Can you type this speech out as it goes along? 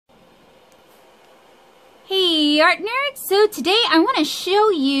art nerds. So today I want to show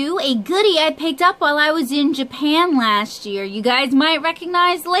you a goodie I picked up while I was in Japan last year. You guys might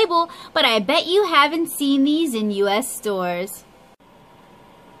recognize the label, but I bet you haven't seen these in US stores.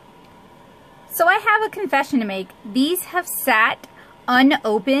 So I have a confession to make. These have sat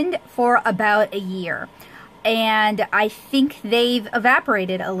unopened for about a year, and I think they've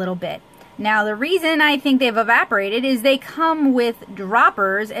evaporated a little bit. Now, the reason I think they've evaporated is they come with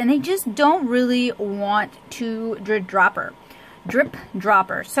droppers, and they just don't really want to drip dropper.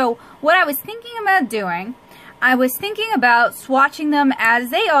 So what I was thinking about doing, I was thinking about swatching them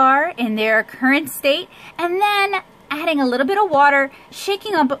as they are in their current state, and then adding a little bit of water,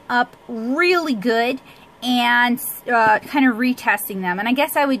 shaking them up really good, and kind of retesting them. And I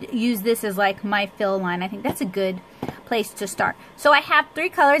guess I would use this as like my fill line. I think that's a good place to start. So I have 3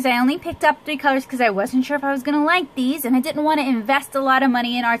 colors. I only picked up 3 colors because I wasn't sure if I was going to like these, and I didn't want to invest a lot of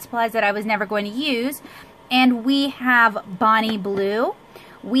money in art supplies that I was never going to use. And we have Bonnie Blue,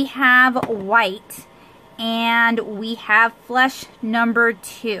 we have White, and we have Flesh number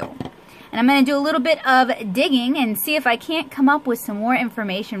 2. And I'm going to do a little bit of digging and see if I can't come up with some more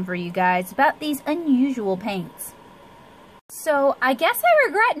information for you guys about these unusual paints. So I guess I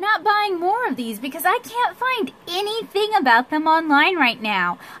regret not buying more of these because I can't find anything about them online right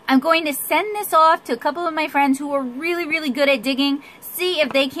now. I'm going to send this off to a couple of my friends who are really good at digging, see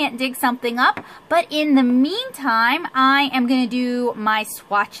if they can't dig something up. But in the meantime, I am going to do my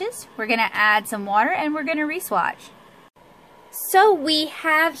swatches. We're going to add some water and we're going to re-swatch. So we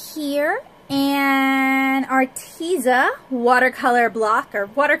have here an Arteza watercolor block, or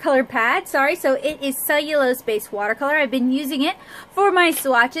watercolor pad, sorry. So it is cellulose-based watercolor. I've been using it for my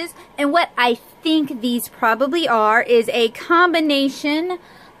swatches, and what I think these probably are is a combination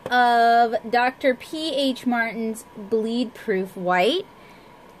of Dr. P.H. Martin's Bleed Proof White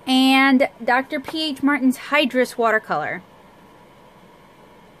and Dr. P.H. Martin's Hydrus watercolor.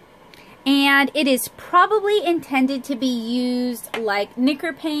 And it is probably intended to be used like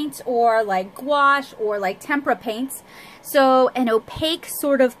knicker paints or like gouache or like tempera paints. So an opaque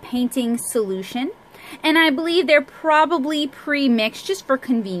sort of painting solution. And I believe they're probably pre-mixed just for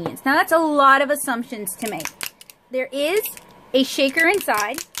convenience. Now that's a lot of assumptions to make. There is a shaker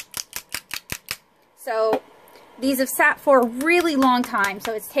inside. So these have sat for a really long time.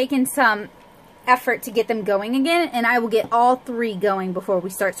 So it's taken some effort to get them going again, and I will get all 3 going before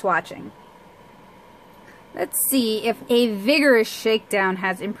we start swatching. Let's see if a vigorous shakedown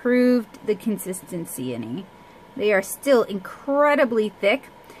has improved the consistency any. They are still incredibly thick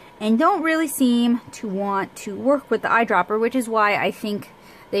and don't really seem to want to work with the eyedropper, which is why I think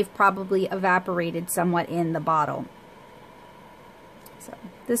they've probably evaporated somewhat in the bottle. So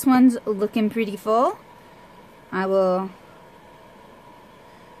this one's looking pretty full. I will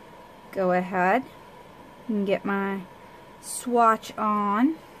go ahead and get my swatch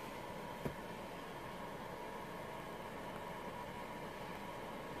on.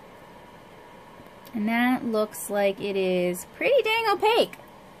 And that looks like it is pretty dang opaque.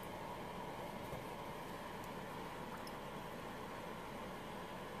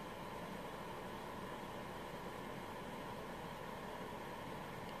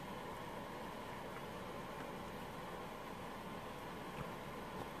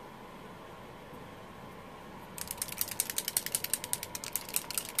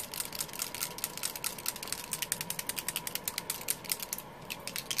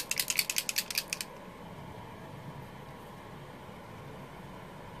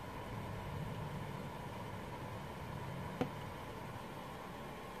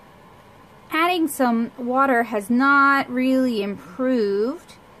 Adding some water has not really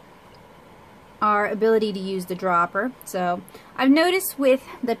improved our ability to use the dropper. So I've noticed with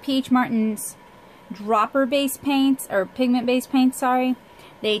the P.H. Martin's dropper-based paints, or pigment-based paints, sorry,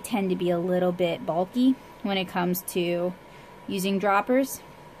 they tend to be a little bit bulky when it comes to using droppers.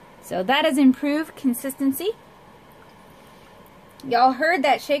 So that has improved consistency. Y'all heard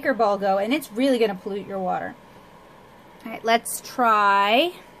that shaker ball go, and it's really going to pollute your water. Alright, let's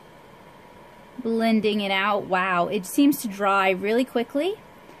try blending it out. Wow, it seems to dry really quickly.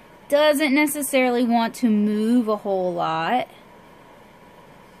 Doesn't necessarily want to move a whole lot.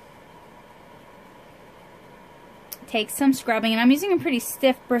 Takes some scrubbing, and I'm using a pretty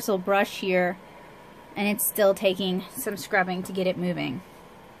stiff bristle brush here, and it's still taking some scrubbing to get it moving.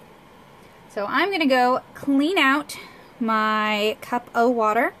 So I'm going to go clean out my cup of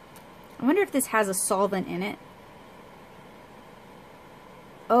water. I wonder if this has a solvent in it.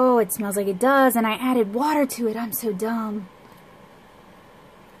 Oh, it smells like it does, and I added water to it. I'm so dumb.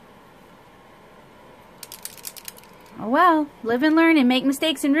 Oh well, live and learn and make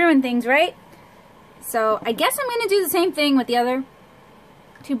mistakes and ruin things, right? So I guess I'm going to do the same thing with the other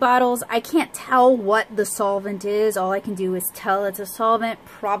 2 bottles. I can't tell what the solvent is. All I can do is tell it's a solvent,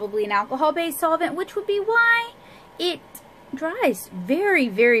 probably an alcohol-based solvent, which would be why it dries very,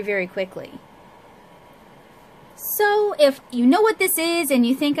 very, very quickly. So if you know what this is and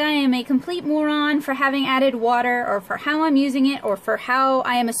you think I am a complete moron for having added water, or for how I'm using it, or for how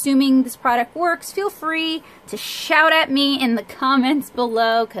I am assuming this product works, feel free to shout at me in the comments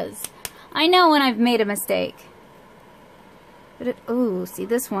below, because I know when I've made a mistake. But ooh, see,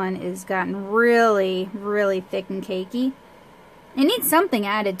 this one is gotten really, really thick and cakey. It needs something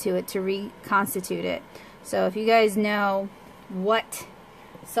added to it to reconstitute it. So if you guys know what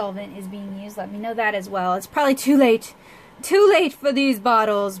solvent is being used, let me know that as well. It's probably too late for these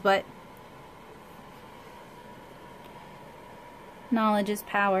bottles, but knowledge is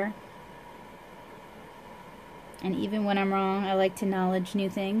power. And even when I'm wrong, I like to knowledge new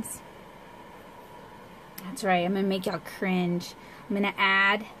things. That's right, I'm gonna make y'all cringe. I'm gonna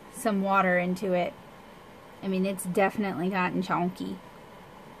add some water into it. I mean, it's definitely gotten chonky.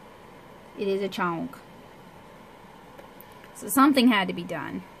 It is a chonk. So something had to be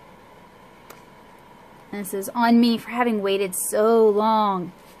done. And this is on me for having waited so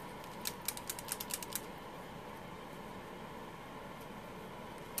long.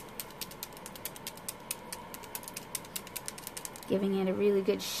 Giving it a really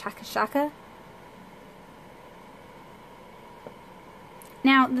good shaka shaka.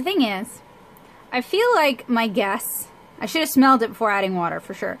 Now, the thing is, I feel like my guess, I should have smelled it before adding water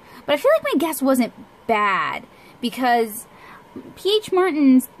for sure, but I feel like my guess wasn't bad, because P.H.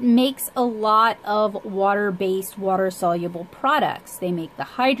 Martin's makes a lot of water-based, water-soluble products. They make the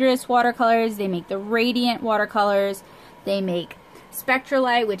Hydrus watercolors, they make the Radiant watercolors, they make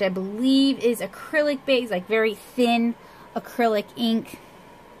Spectralite, which I believe is acrylic-based, like very thin acrylic ink.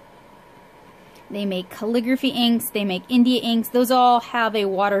 They make calligraphy inks, they make India inks. Those all have a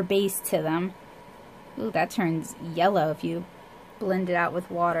water base to them. Ooh, that turns yellow if you blend it out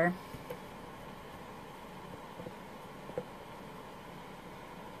with water.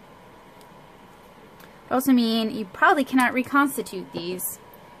 Also mean you probably cannot reconstitute these.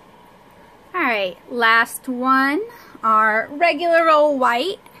 Alright, last one, our regular old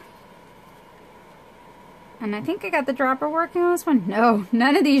white. And I think I got the dropper working on this one. No,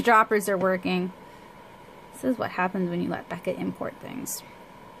 none of these droppers are working. This is what happens when you let Becca import things.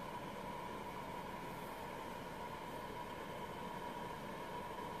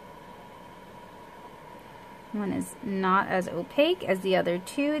 One is not as opaque as the other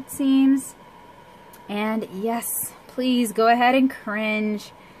 2, it seems. And yes, please go ahead and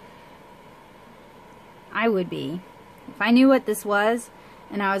cringe. I would be. If I knew what this was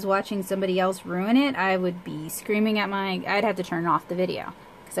and I was watching somebody else ruin it, I would be screaming at I'd have to turn off the video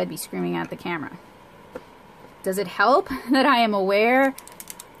because I'd be screaming at the camera. Does it help that I am aware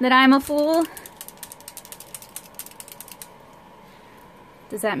that I'm a fool?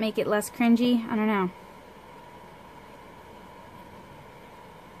 Does that make it less cringy? I don't know.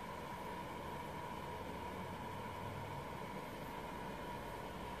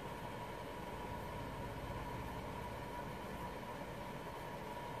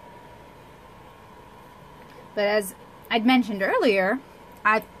 But as I'd mentioned earlier,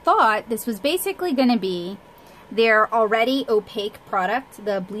 I thought this was basically going to be their already opaque product,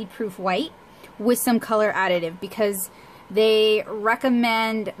 the bleed proof white, with some color additive, because they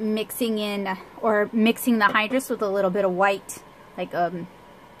recommend mixing in or mixing the Hydrus with a little bit of white, like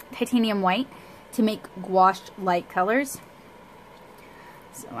titanium white, to make gouache light colors.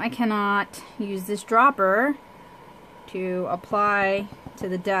 So I cannot use this dropper to apply to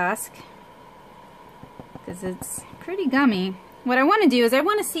the desk because it's pretty gummy. What I want to do is I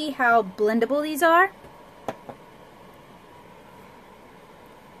want to see how blendable these are.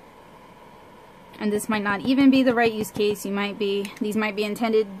 And this might not even be the right use case. These might be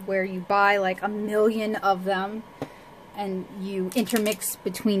intended where you buy like 1,000,000 of them and you intermix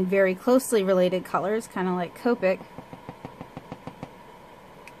between very closely related colors, kind of like Copic.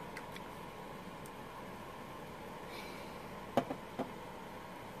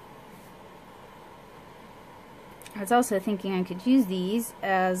 I was also thinking I could use these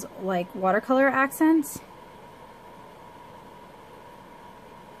as like watercolor accents.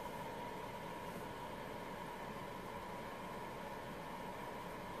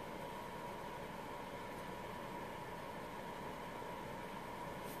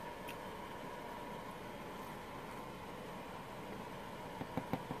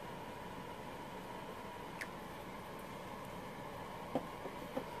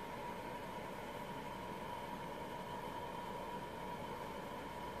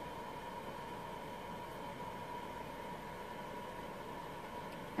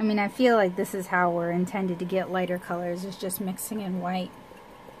 I mean, I feel like this is how we're intended to get lighter colors, is just mixing in white,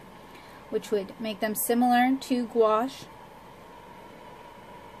 which would make them similar to gouache.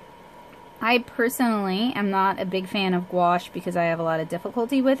 I personally am not a big fan of gouache because I have a lot of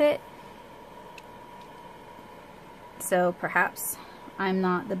difficulty with it. So perhaps I'm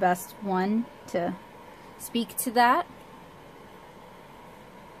not the best one to speak to that.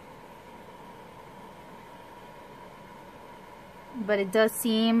 But it does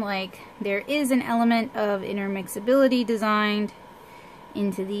seem like there is an element of intermixability designed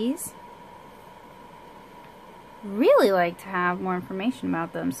into these. Really like to have more information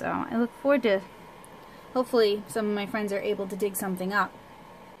about them, so I look forward to hopefully some of my friends are able to dig something up.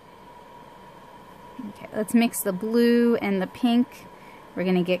 Okay, let's mix the blue and the pink. We're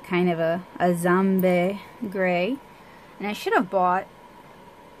gonna get kind of a zombie gray. And I should have bought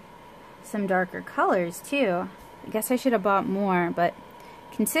some darker colors too. I guess I should have bought more, but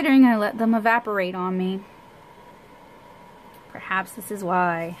considering I let them evaporate on me, perhaps this is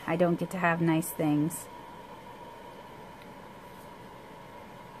why I don't get to have nice things.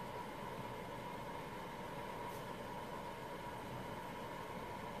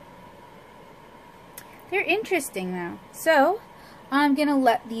 They're interesting though. So I'm gonna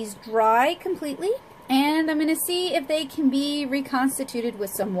let these dry completely, and I'm gonna see if they can be reconstituted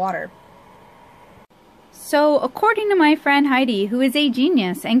with some water. So according to my friend Heidi, who is a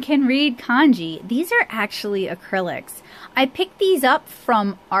genius and can read kanji, these are actually acrylics. I picked these up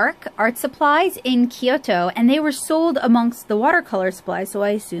from Art Supplies in Kyoto, and they were sold amongst the watercolor supplies, so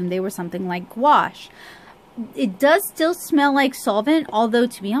I assumed they were something like gouache. It does still smell like solvent, although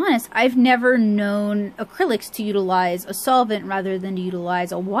to be honest, I've never known acrylics to utilize a solvent rather than to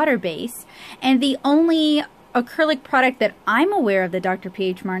utilize a water base. And the only acrylic product that I'm aware of that Dr.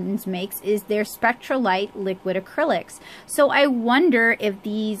 P.H. Martin's makes is their Spectralite liquid acrylics. So I wonder if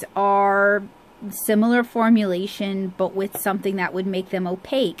these are similar formulation but with something that would make them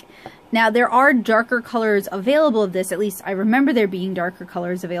opaque. Now there are darker colors available of this, at least I remember there being darker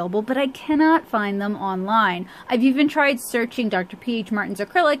colors available, but I cannot find them online. I've even tried searching Dr. P.H. Martin's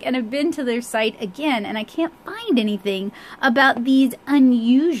acrylic and I've been to their site again and I can't find anything about these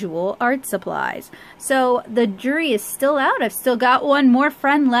unusual art supplies. So the jury is still out. I've still got one more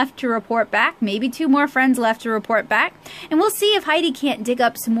friend left to report back, maybe two more friends left to report back, and we'll see if Heidi can't dig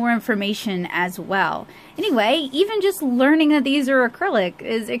up some more information as well. Anyway, even just learning that these are acrylic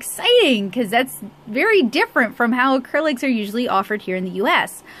is exciting because that's very different from how acrylics are usually offered here in the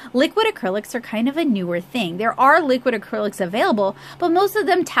US. Liquid acrylics are kind of a newer thing. There are liquid acrylics available, but most of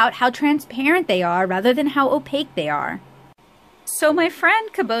them tout how transparent they are rather than how opaque they are. So my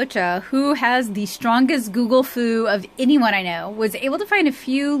friend Kabocha, who has the strongest Google foo of anyone I know, was able to find a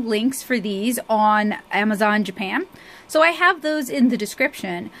few links for these on Amazon Japan. So I have those in the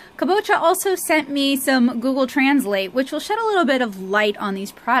description. Kabocha also sent me some Google Translate, which will shed a little bit of light on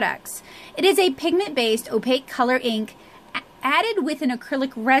these products. It is a pigment-based opaque color ink added with an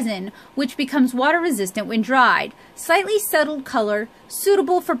acrylic resin, which becomes water resistant when dried. Slightly settled color,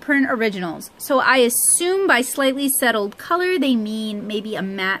 suitable for print originals. So I assume by slightly settled color they mean maybe a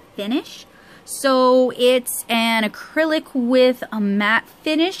matte finish. So it's an acrylic with a matte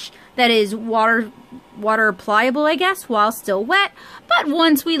finish that is water pliable, I guess, while still wet. But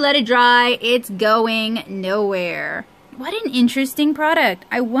once we let it dry, it's going nowhere. What an interesting product.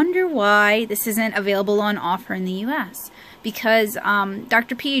 I wonder why this isn't available on offer in the US. Because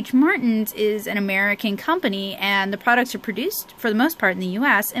Dr. P.H. Martin's is an American company and the products are produced for the most part in the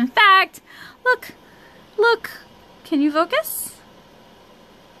US. In fact, look, can you focus?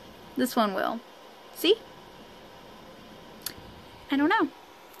 This one will. See? I don't know.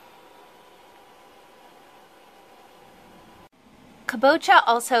 Kabocha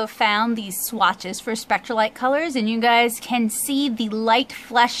also found these swatches for Spectralite colors, and you guys can see the light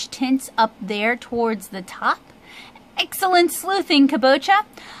flesh tints up there towards the top. Excellent sleuthing, Kabocha.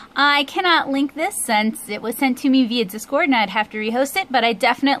 I cannot link this since it was sent to me via Discord and I'd have to rehost it, but I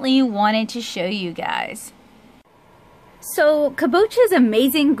definitely wanted to show you guys. So Kabocha's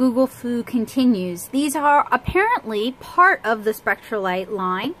amazing Google foo continues. These are apparently part of the Spectralite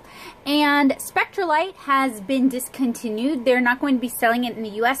line, and Spectralite has been discontinued. They're not going to be selling it in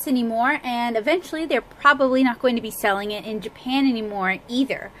the US anymore, and eventually they're probably not going to be selling it in Japan anymore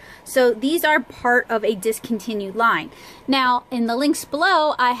either. So these are part of a discontinued line. Now in the links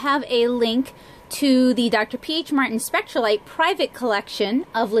below I have a link to the Dr. P.H. Martin Spectralite private collection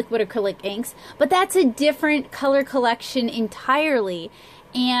of liquid acrylic inks, but that's a different color collection entirely,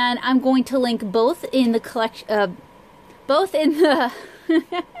 and I'm going to link both in the collection, both in the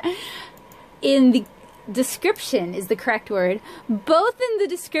in description is the correct word, both in the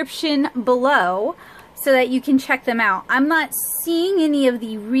description below so that you can check them out. I'm not seeing any of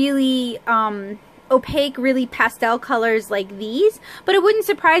the really opaque, really pastel colors like these, but it wouldn't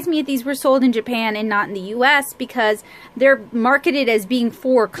surprise me if these were sold in Japan and not in the US, because they're marketed as being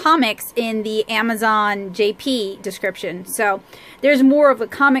for comics in the Amazon JP description. So there's more of a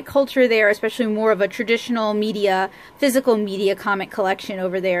comic culture there, especially more of a traditional media, physical media comic collection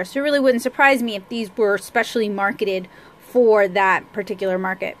over there. So it really wouldn't surprise me if these were specially marketed for that particular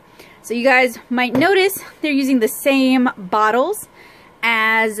market. So you guys might notice they're using the same bottles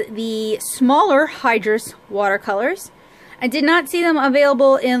as the smaller Hydrus watercolors. I did not see them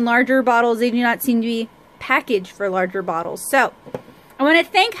available in larger bottles. They do not seem to be packaged for larger bottles. So I want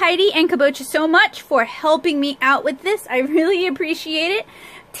to thank Heidi and Kabocha so much for helping me out with this. I really appreciate it.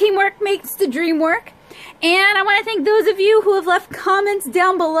 Teamwork makes the dream work. And I want to thank those of you who have left comments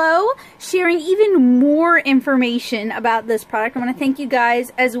down below sharing even more information about this product. I want to thank you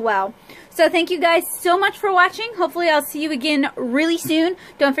guys as well. So thank you guys so much for watching. Hopefully I'll see you again really soon.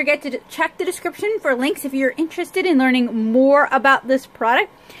 Don't forget to check the description for links if you're interested in learning more about this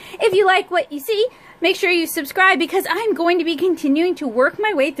product. If you like what you see, make sure you subscribe, because I'm going to be continuing to work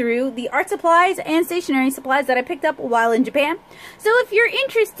my way through the art supplies and stationery supplies that I picked up while in Japan. So if you're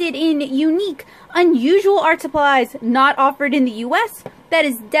interested in unique, unusual art supplies not offered in the US, that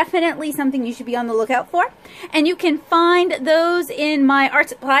is definitely something you should be on the lookout for. And you can find those in my art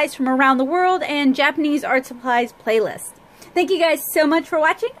supplies from around the world and Japanese art supplies playlist. Thank you guys so much for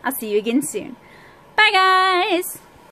watching. I'll see you again soon. Bye guys!